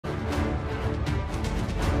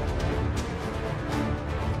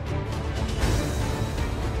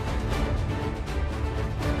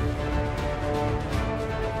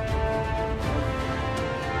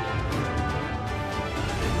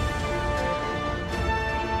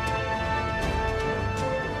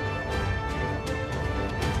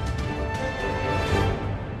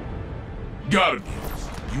Guardians,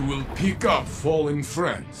 you will pick up fallen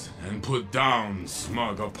friends and put down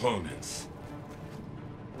smug opponents.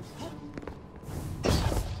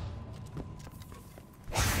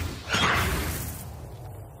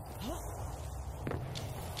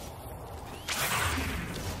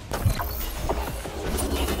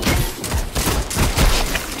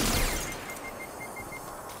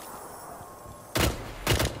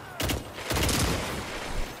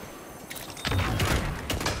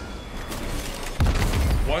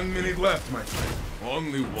 One minute left, my friend.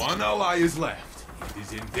 Only one ally is left. It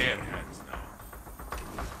is in their hands now.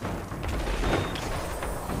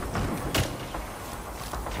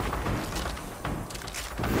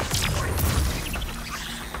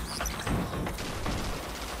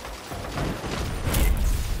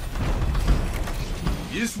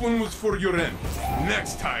 This one was for your enemy.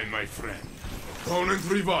 Next time, my friend. Opponent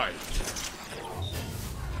revived.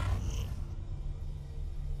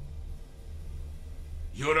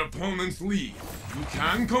 Your opponents leave. You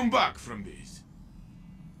can come back from this.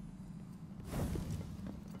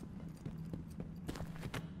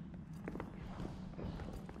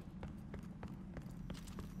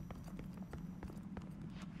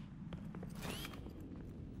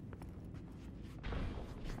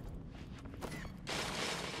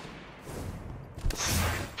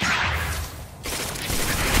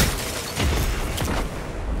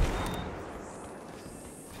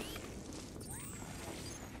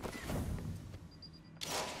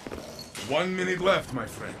 One minute left, my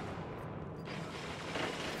friend.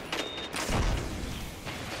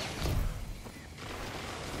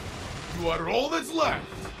 You are all that's left.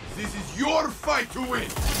 This is your fight to win.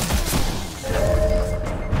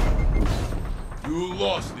 You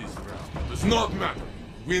lost this round. Does not matter.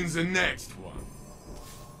 Wins the next one.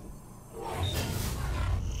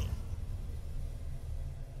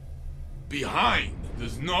 Behind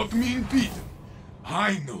does not mean beaten.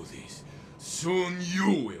 I know this. Soon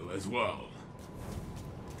you will as well.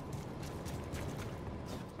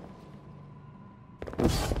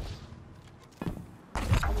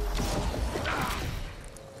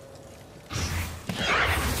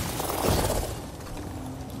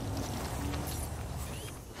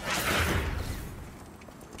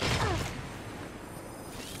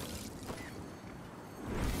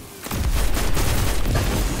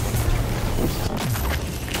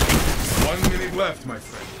 Left, my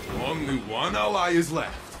friend. Only one ally is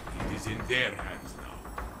left. It is in their hands now.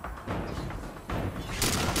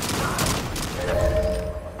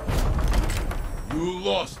 You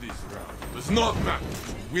lost this round. Does not matter.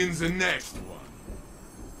 Wins the next one.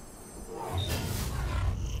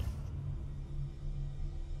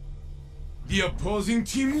 The opposing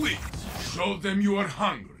team leads. Show them you are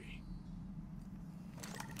hungry.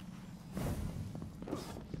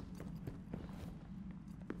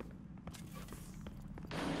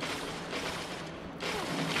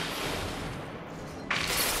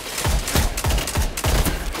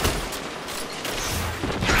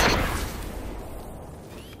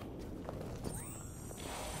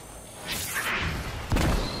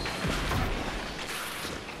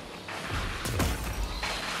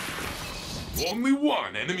 Only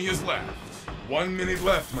one enemy is left. 1 minute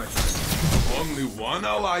left, my friend. Only one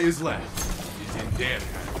ally is left. It is in their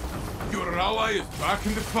hands. Your ally is back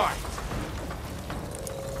in the fight.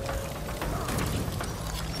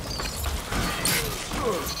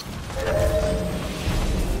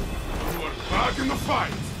 You are back in the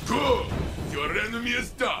fight. Good. Your enemy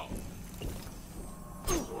is down.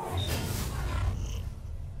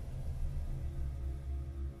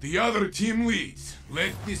 The other team leads.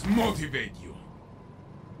 Let this motivate you.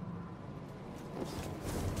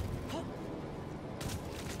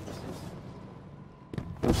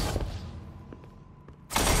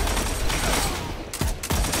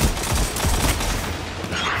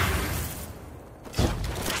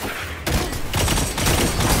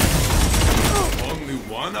 Only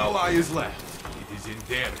one ally is left. It is in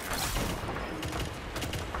their hands.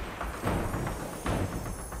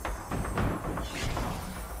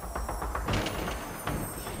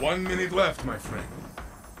 One minute left, my friend.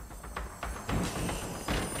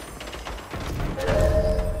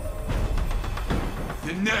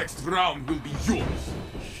 The next round will be yours.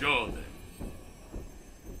 Show them.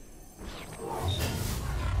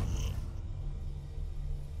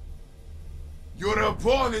 Your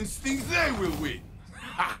opponents think they will win.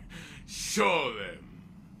 Ha! Show them.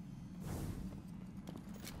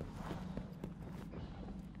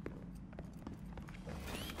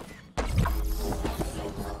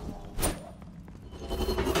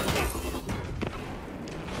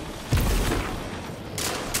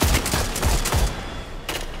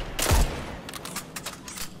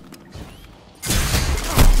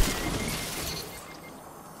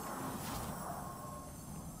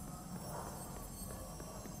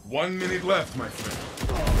 1 minute left, my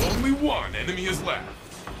friend. Only one enemy is left.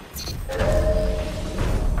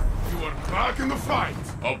 You are back in the fight.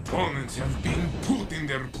 Opponents have been put in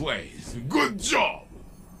their place. Good job.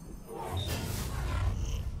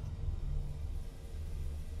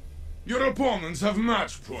 Your opponents have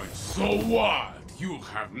match points, so what? You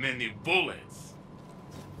have many bullets.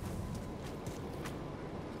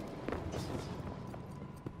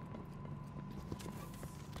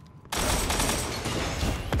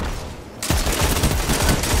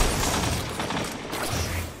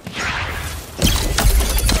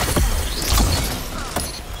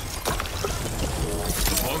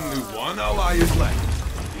 Only one ally is left.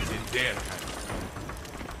 It is in their hands.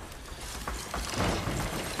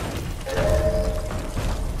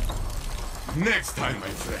 Next time, my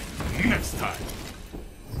friend. Next time.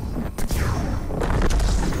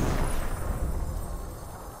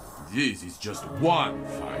 This is just one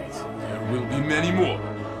fight. There will be many more.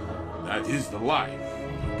 That is the life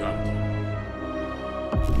of a guardian.